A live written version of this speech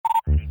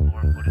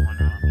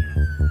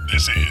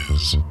This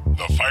is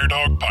the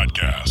FireDawg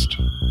Podcast.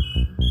 The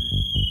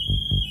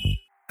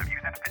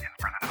views and opinions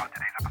presented on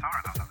today's episode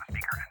are those of the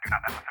speaker and do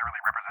not necessarily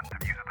represent the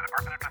views of the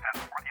Department of Defense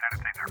or the United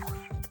States Air Force.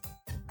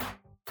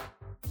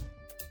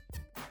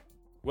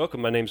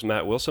 Welcome, my name's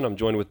Matt Wilson. I'm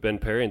joined with Ben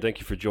Perry, and thank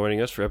you for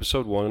joining us for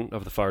episode 1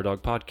 of the FireDawg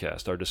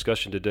Podcast. Our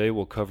discussion today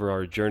will cover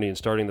our journey in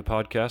starting the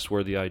podcast,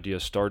 where the idea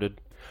started,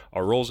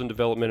 our roles in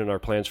development, and our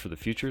plans for the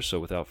future.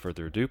 So without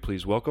further ado,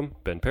 please welcome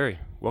Ben Perry.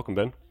 Welcome,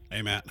 Ben.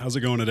 Hey, Matt. How's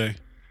it going today?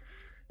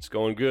 It's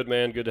going good,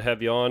 man. Good to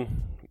have you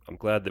on. I'm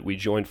glad that we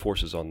joined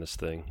forces on this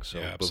thing. So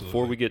Yeah,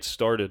 before we get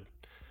started,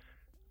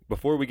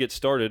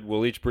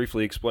 we'll each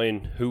briefly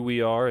explain who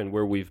we are and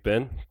where we've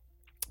been.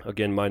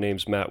 Again, my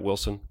name's Matt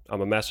Wilson.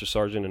 I'm a Master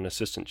Sergeant and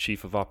Assistant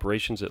Chief of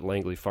Operations at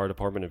Langley Fire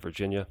Department in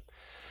Virginia.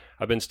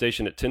 I've been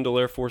stationed at Tyndall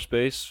Air Force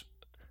Base,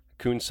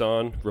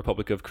 Kunsan,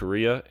 Republic of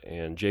Korea,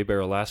 and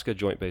J-Bear, Alaska,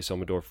 Joint Base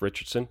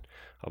Elmendorf-Richardson.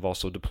 I've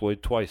also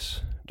deployed twice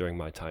during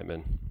my time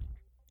in.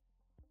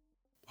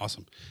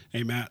 Awesome.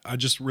 Hey, Matt, I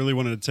just really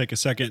wanted to take a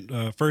second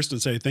first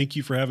and say thank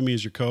you for having me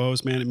as your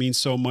co-host, man. It means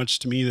so much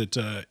to me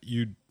that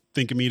you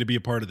think of me to be a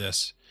part of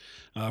this.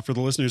 For the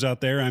listeners out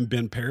there, I'm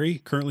Ben Perry,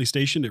 currently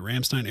stationed at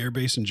Ramstein Air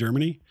Base in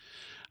Germany.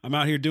 I'm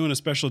out here doing a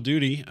special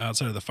duty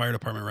outside of the fire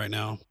department right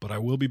now, but I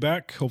will be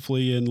back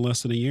hopefully in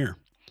less than a year.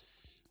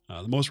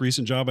 The most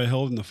recent job I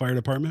held in the fire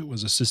department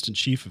was Assistant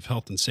Chief of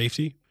Health and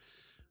Safety.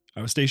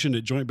 I was stationed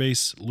at Joint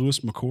Base Lewis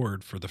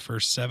McChord for the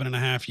first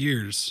 7.5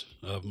 years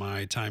of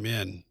my time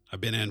in. I've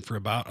been in for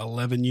about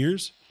 11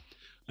 years,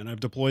 and I've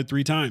deployed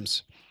 3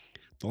 times.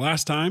 The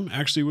last time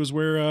actually was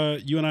where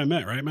you and I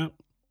met, right, Matt?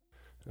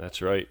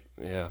 That's right.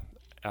 Yeah.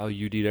 Al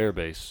Udeed Air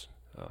Base.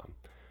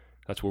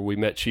 That's where we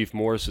met Chief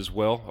Morris as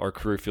well, our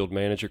career field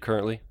manager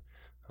currently.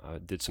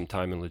 Did some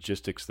time in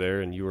logistics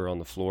there, and you were on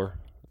the floor.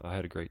 I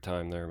had a great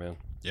time there, man.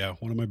 Yeah,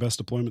 one of my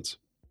best deployments.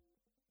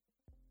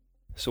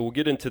 So we'll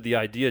get into the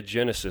idea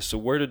genesis. So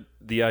where did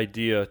the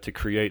idea to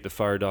create the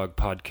FireDawg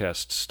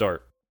Podcast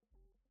start?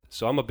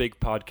 So I'm a big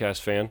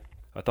podcast fan.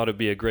 I thought it'd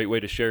be a great way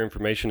to share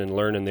information and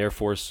learn in the Air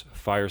Force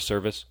Fire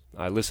Service.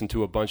 I listened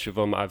to a bunch of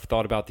them. I've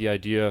thought about the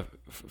idea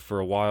for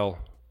a while,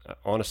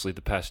 honestly,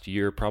 the past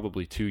year,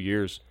 probably 2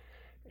 years.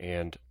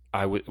 And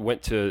I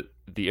went to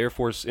the Air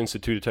Force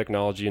Institute of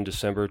Technology in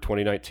December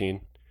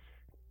 2019.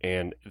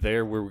 And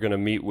there we were going to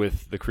meet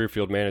with the career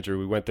field manager.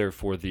 We went there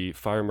for the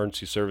Fire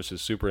Emergency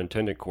Services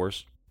Superintendent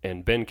course.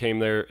 And Ben came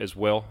there as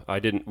well.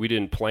 We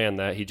didn't plan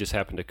that. He just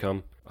happened to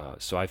come.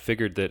 So I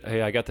figured that,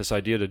 hey, I got this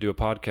idea to do a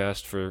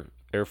podcast for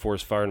Air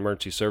Force Fire and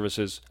Emergency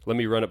Services. Let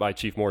me run it by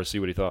Chief Morris, see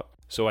what he thought.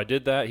 So I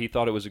did that. He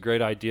thought it was a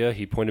great idea.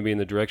 He pointed me in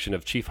the direction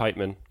of Chief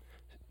Heitman.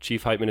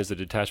 Chief Heitman is the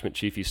detachment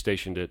chief. He's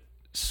stationed at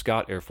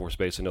Scott Air Force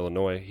Base in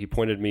Illinois. He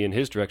pointed me in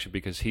his direction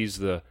because he's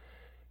the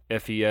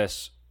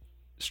FES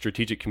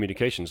strategic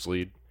communications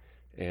lead,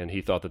 and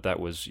he thought that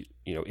was,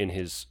 in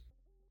his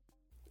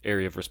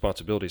area of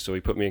responsibility. So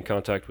he put me in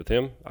contact with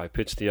him. I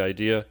pitched the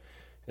idea,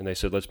 and they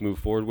said, let's move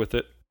forward with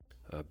it.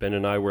 Ben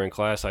and I were in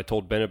class. I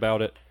told Ben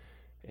about it,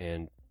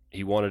 and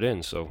he wanted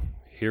in. So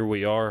here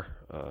we are.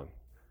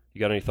 You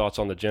got any thoughts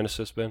on the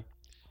genesis, Ben?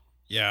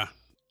 Yeah.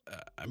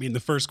 The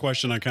first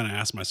question I kind of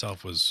asked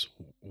myself was,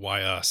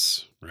 why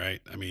us,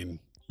 right?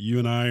 You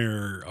and I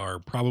are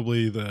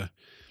probably the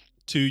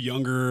 2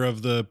 younger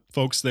of the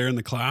folks there in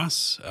the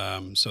class.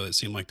 So it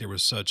seemed like there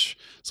was such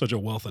a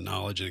wealth of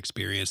knowledge and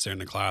experience there in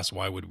the class.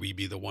 Why would we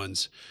be the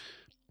ones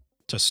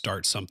to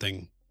start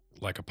something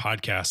like a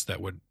podcast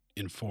that would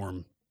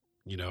inform,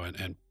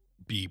 and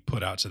be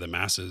put out to the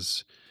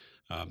masses?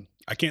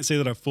 I can't say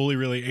that I've fully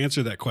really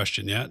answered that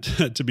question yet,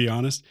 to be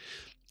honest,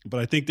 but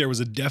I think there was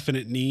a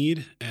definite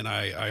need. And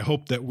I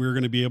hope that we're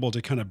going to be able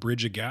to kind of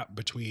bridge a gap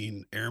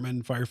between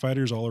airmen,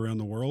 firefighters all around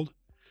the world.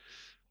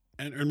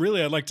 And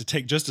really, I'd like to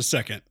take just a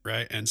second,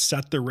 right, and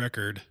set the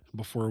record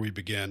before we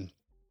begin.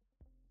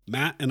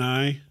 Matt and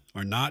I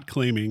are not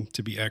claiming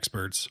to be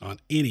experts on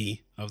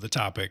any of the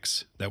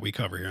topics that we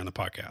cover here on the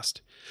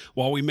podcast.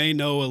 While we may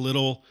know a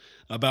little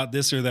about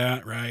this or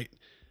that, right,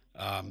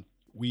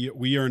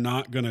 we are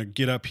not going to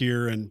get up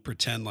here and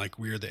pretend like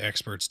we're the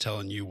experts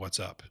telling you what's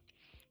up.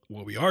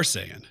 What we are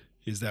saying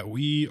is that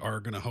we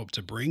are going to hope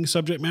to bring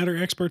subject matter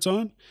experts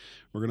on.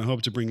 We're going to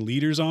hope to bring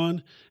leaders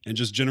on and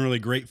just generally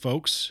great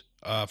folks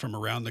from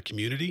around the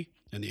community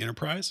and the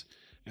enterprise.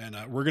 And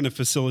we're going to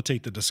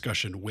facilitate the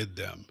discussion with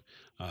them.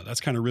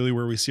 That's kind of really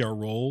where we see our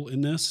role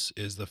in this,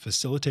 is the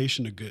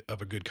facilitation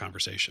of a good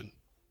conversation.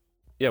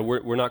 Yeah,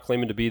 we're not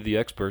claiming to be the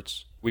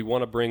experts. We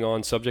want to bring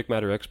on subject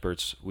matter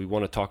experts. We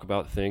want to talk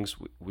about things.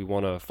 We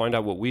want to find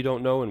out what we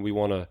don't know, and we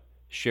want to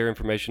share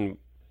information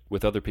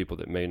with other people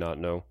that may not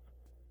know.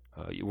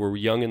 We're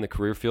young in the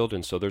career field,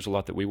 and so there's a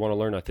lot that we want to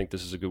learn. I think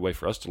this is a good way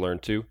for us to learn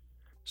too.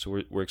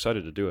 So we're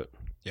excited to do it.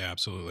 Yeah,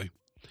 absolutely.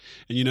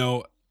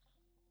 And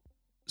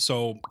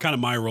so kind of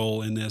my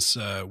role in this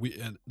that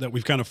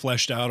we've kind of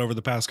fleshed out over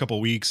the past couple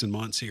of weeks and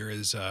months here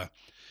is, I've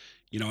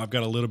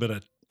got a little bit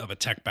of a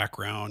tech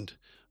background.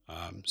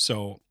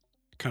 So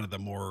kind of the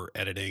more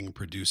editing,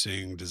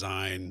 producing,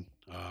 design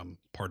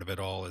part of it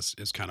all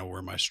is kind of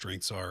where my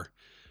strengths are.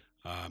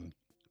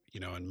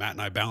 and Matt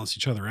and I balance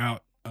each other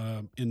out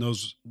in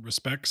those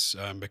respects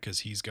because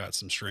he's got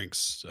some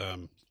strengths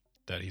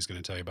that he's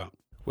going to tell you about.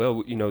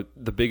 Well,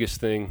 the biggest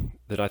thing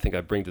that I think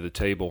I bring to the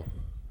table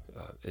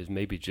is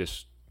maybe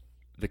just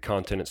the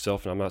content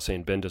itself. And I'm not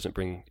saying Ben doesn't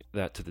bring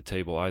that to the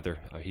table either.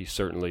 He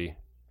certainly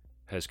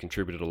has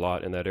contributed a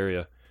lot in that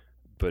area.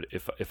 But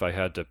if I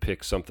had to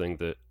pick something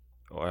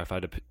or if I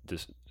had to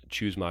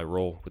choose my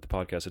role with the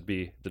podcast, it'd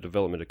be the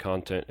development of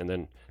content and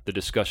then the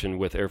discussion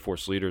with Air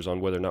Force leaders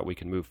on whether or not we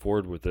can move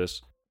forward with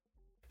this.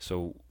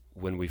 So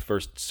when we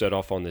first set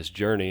off on this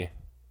journey,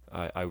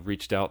 I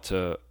reached out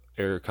to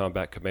Air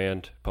Combat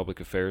Command Public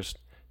Affairs,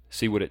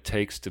 see what it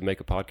takes to make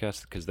a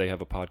podcast, because they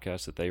have a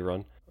podcast that they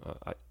run.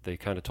 They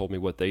kind of told me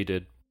what they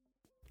did,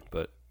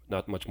 but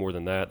not much more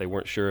than that. They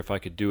weren't sure if I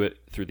could do it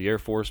through the Air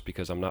Force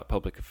because I'm not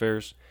public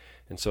affairs.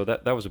 And so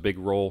that was a big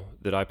role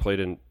that I played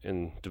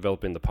in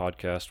developing the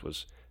podcast,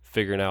 was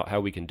figuring out how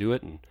we can do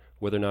it and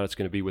whether or not it's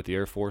going to be with the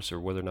Air Force or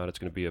whether or not it's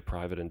going to be a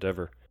private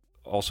endeavor.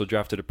 Also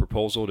drafted a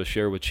proposal to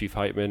share with Chief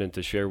Heitman and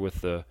to share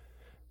with the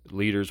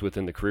leaders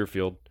within the career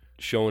field,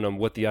 showing them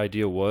what the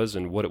idea was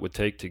and what it would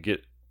take to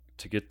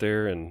get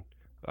there. And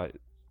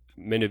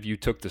many of you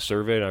took the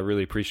survey, and I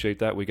really appreciate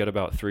that. We got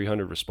about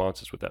 300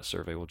 responses with that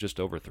survey, well, just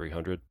over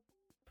 300.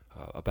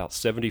 About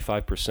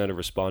 75% of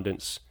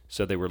respondents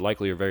said they were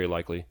likely or very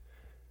likely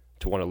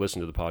to want to listen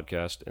to the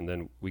podcast. And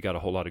then we got a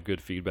whole lot of good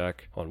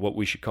feedback on what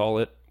we should call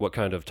it, what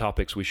kind of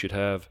topics we should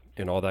have,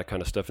 and all that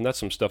kind of stuff. And that's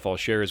some stuff I'll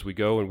share as we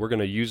go. And we're going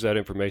to use that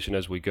information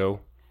as we go,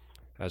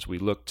 as we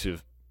look to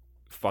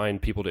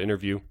find people to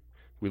interview.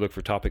 We look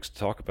for topics to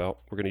talk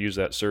about. We're going to use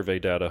that survey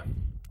data.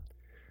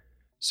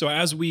 So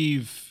as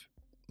we've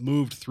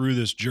moved through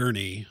this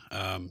journey,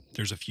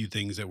 there's a few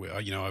things that we,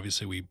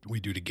 obviously we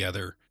do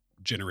together,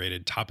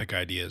 generated topic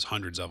ideas,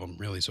 hundreds of them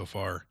really so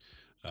far.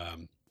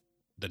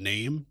 The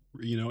name,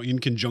 in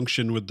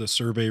conjunction with the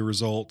survey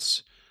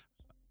results,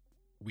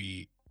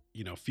 we,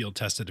 field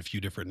tested a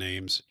few different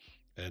names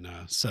and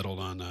settled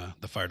on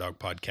the FireDawg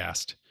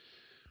Podcast.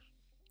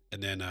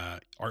 And then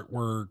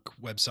artwork,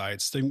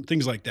 websites,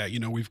 things like that.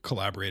 We've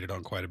collaborated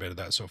on quite a bit of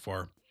that so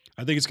far.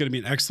 I think it's going to be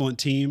an excellent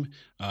team.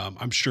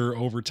 I'm sure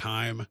over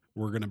time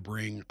we're going to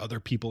bring other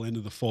people into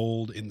the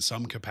fold in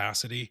some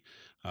capacity.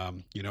 I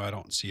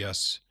don't see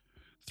us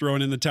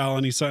throwing in the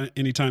towel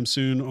anytime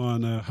soon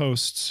on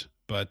hosts,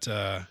 but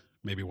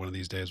maybe one of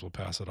these days we'll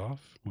pass it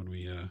off when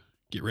we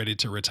get ready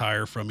to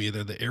retire from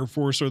either the Air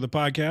Force or the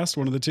podcast,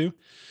 one of the two.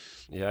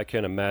 Yeah, I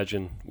can't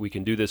imagine we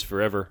can do this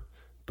forever,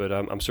 but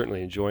I'm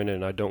certainly enjoying it,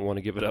 and I don't want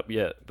to give it up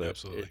yet. But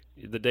absolutely,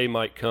 the day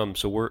might come.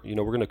 So we're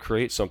going to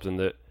create something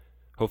that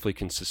hopefully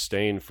can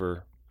sustain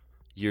for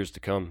years to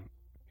come.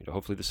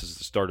 Hopefully this is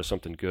the start of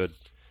something good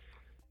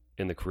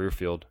in the career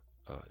field.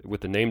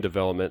 With the name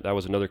development, that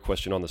was another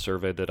question on the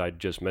survey that I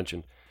just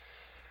mentioned.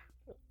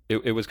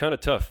 It was kind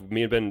of tough.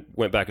 Me and Ben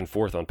went back and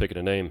forth on picking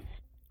a name.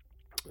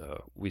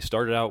 We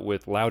started out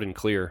with Loud and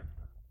Clear.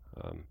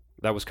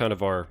 That was kind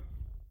of our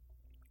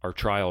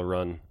trial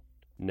run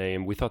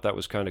name. We thought that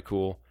was kind of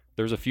cool.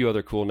 There's a few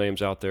other cool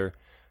names out there.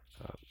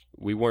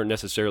 We weren't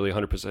necessarily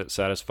 100%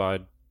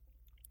 satisfied,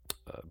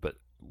 but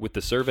with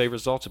the survey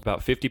results, about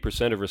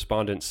 50% of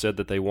respondents said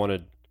that they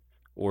wanted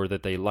or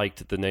that they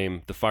liked the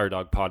name the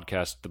FireDawg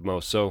Podcast the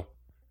most. So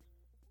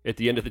at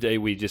the end of the day,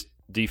 we just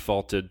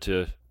defaulted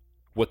to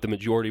what the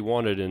majority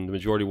wanted, and the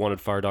majority wanted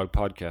FireDawg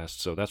Podcast.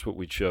 So that's what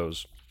we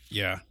chose.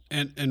 Yeah.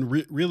 And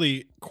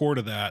really core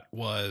to that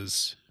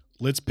was,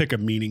 let's pick a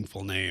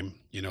meaningful name.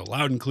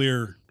 Loud and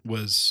Clear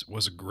was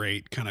a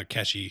great kind of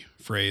catchy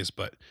phrase,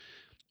 but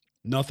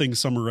nothing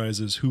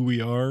summarizes who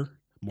we are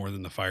more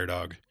than the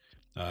FireDawg.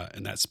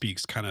 And that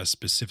speaks kind of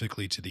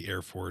specifically to the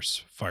Air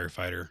Force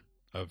firefighter,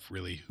 of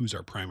really who's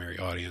our primary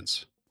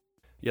audience.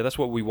 Yeah, that's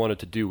what we wanted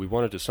to do. We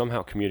wanted to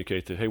somehow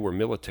communicate that, hey, we're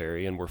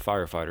military and we're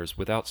firefighters,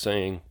 without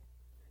saying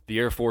the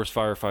Air Force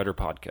Firefighter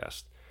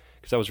Podcast,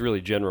 because that was really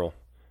general.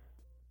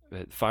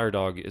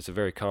 FireDawg is a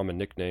very common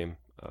nickname.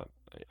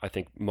 I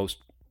think most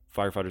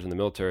firefighters in the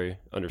military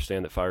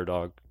understand that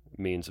FireDawg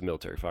means a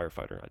military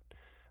firefighter.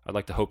 I'd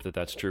like to hope that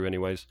that's true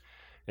anyways.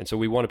 And so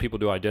we wanted people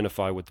to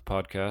identify with the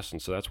podcast,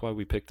 and so that's why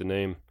we picked the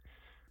name,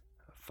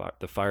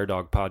 the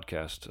FireDawg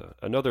Podcast.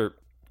 Another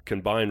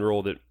combined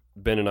role that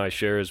Ben and I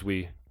share is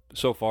we're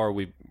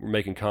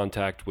making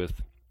contact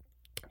with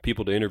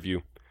people to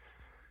interview.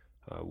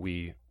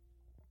 We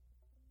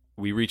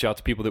reach out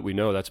to people that we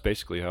know. That's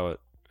basically how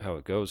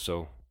it goes.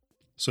 So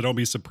don't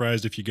be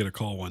surprised if you get a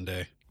call one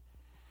day.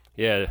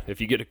 Yeah, if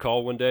you get a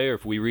call one day, or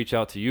if we reach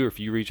out to you, or if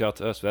you reach out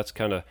to us, that's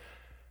kind of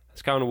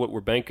what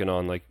we're banking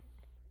on. Like,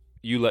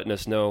 you letting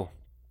us know,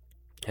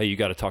 hey, you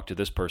got to talk to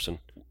this person.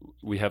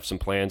 We have some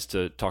plans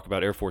to talk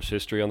about Air Force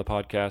history on the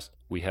podcast.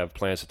 We have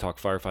plans to talk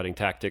firefighting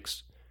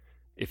tactics.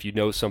 If you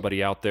know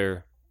somebody out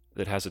there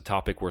that has a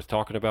topic worth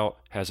talking about,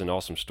 has an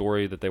awesome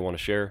story that they want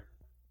to share,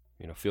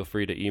 feel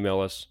free to email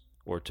us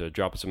or to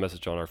drop us a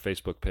message on our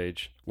Facebook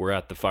page. We're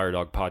at the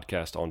FireDawg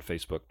Podcast on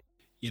Facebook.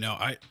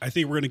 I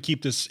think we're going to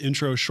keep this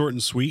intro short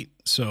and sweet.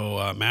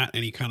 So, Matt,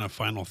 any kind of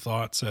final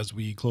thoughts as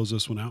we close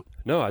this one out?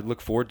 No, I'd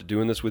look forward to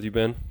doing this with you,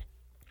 Ben.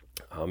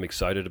 I'm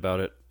excited about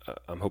it.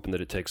 I'm hoping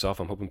that it takes off.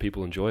 I'm hoping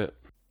people enjoy it.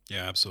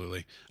 Yeah,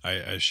 absolutely.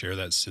 I share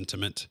that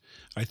sentiment.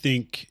 I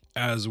think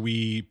as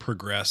we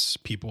progress,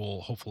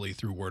 people hopefully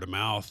through word of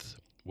mouth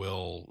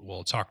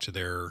will talk to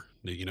their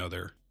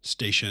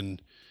station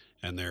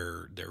and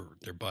their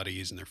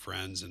buddies and their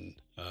friends and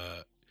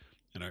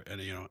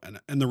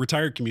the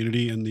retired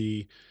community and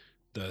the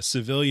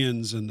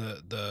civilians and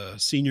the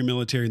senior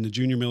military and the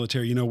junior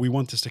military. We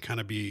want this to kind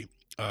of be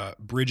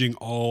bridging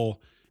all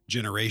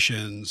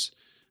generations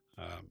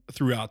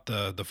throughout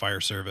the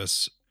fire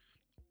service.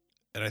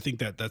 And I think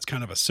that's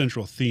kind of a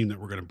central theme that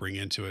we're going to bring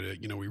into it.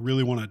 We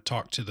really want to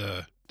talk to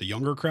the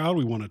younger crowd.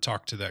 We want to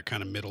talk to that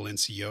kind of middle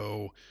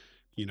NCO,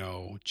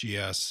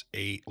 GS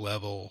 8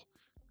 level.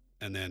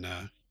 And then,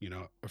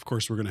 of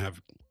course, we're going to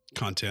have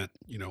content,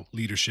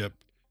 leadership,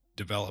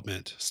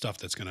 development, stuff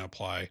that's going to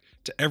apply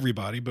to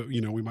everybody. But,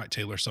 we might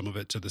tailor some of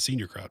it to the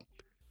senior crowd.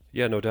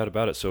 Yeah, no doubt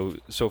about it.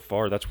 So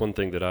far, that's one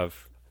thing that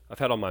I've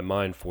had on my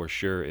mind for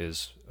sure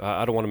is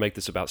I don't want to make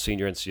this about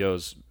senior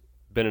NCOs.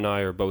 Ben and I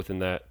are both in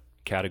that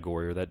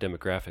category or that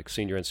demographic,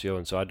 senior NCO,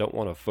 and so I don't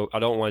want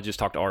to just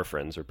talk to our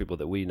friends or people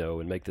that we know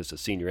and make this a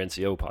senior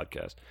NCO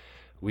podcast.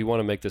 We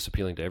want to make this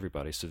appealing to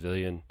everybody,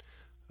 civilian,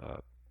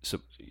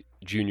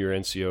 junior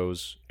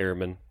NCOs,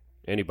 airmen,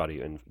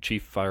 anybody, and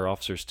chief fire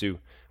officers too.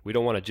 We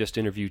don't want to just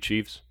interview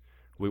chiefs.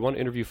 We want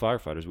to interview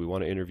firefighters. We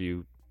want to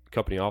interview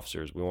company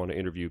officers. We want to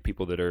interview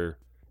people that are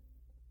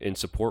in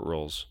support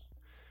roles.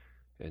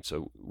 And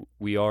so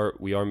we are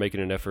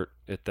making an effort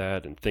at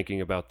that and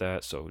thinking about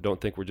that. So don't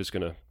think we're just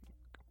going to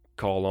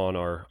call on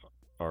our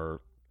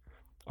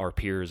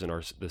peers and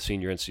the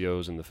senior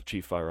NCOs and the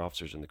chief fire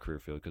officers in the career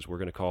field, because we're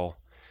going to call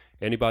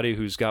anybody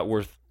who's got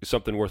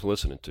something worth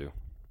listening to.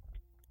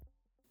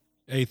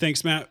 Hey,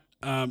 thanks, Matt.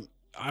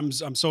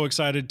 I'm so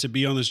excited to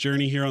be on this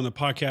journey here on the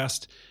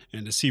podcast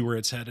and to see where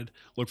it's headed.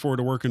 Look forward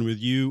to working with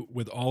you,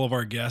 with all of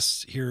our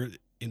guests here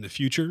in the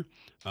future.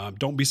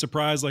 Don't be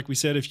surprised, like we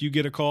said, if you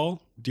get a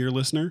call, dear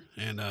listener,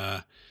 and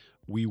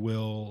we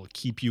will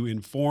keep you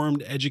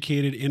informed,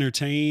 educated,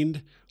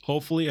 entertained,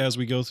 hopefully, as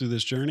we go through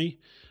this journey.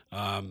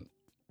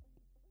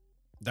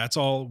 That's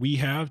all we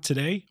have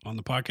today on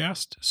the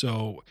podcast.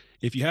 So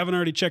if you haven't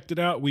already checked it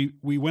out, we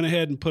went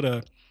ahead and put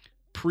a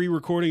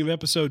pre-recording of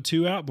episode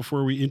 2 out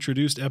before we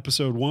introduced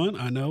episode 1.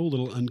 I know, a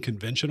little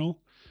unconventional,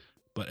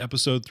 but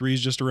episode 3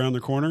 is just around the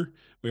corner.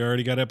 We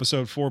already got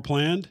episode 4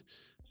 planned,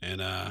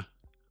 and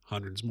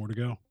hundreds more to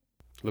go.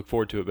 Look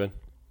forward to it, Ben.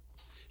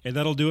 And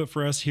that'll do it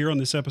for us here on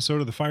this episode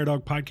of the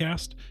FireDawg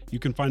Podcast. You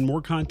can find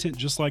more content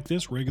just like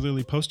this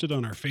regularly posted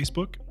on our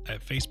Facebook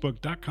at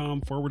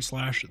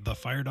facebook.com/the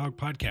FireDawg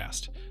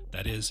Podcast.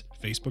 That is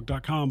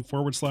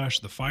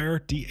facebook.com/the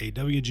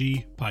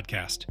FireDawg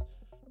Podcast.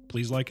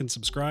 Please like and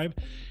subscribe.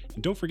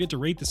 And don't forget to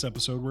rate this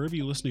episode wherever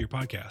you listen to your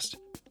podcast.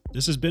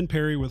 This has been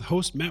Perry with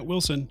host Matt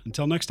Wilson.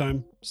 Until next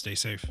time, stay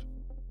safe.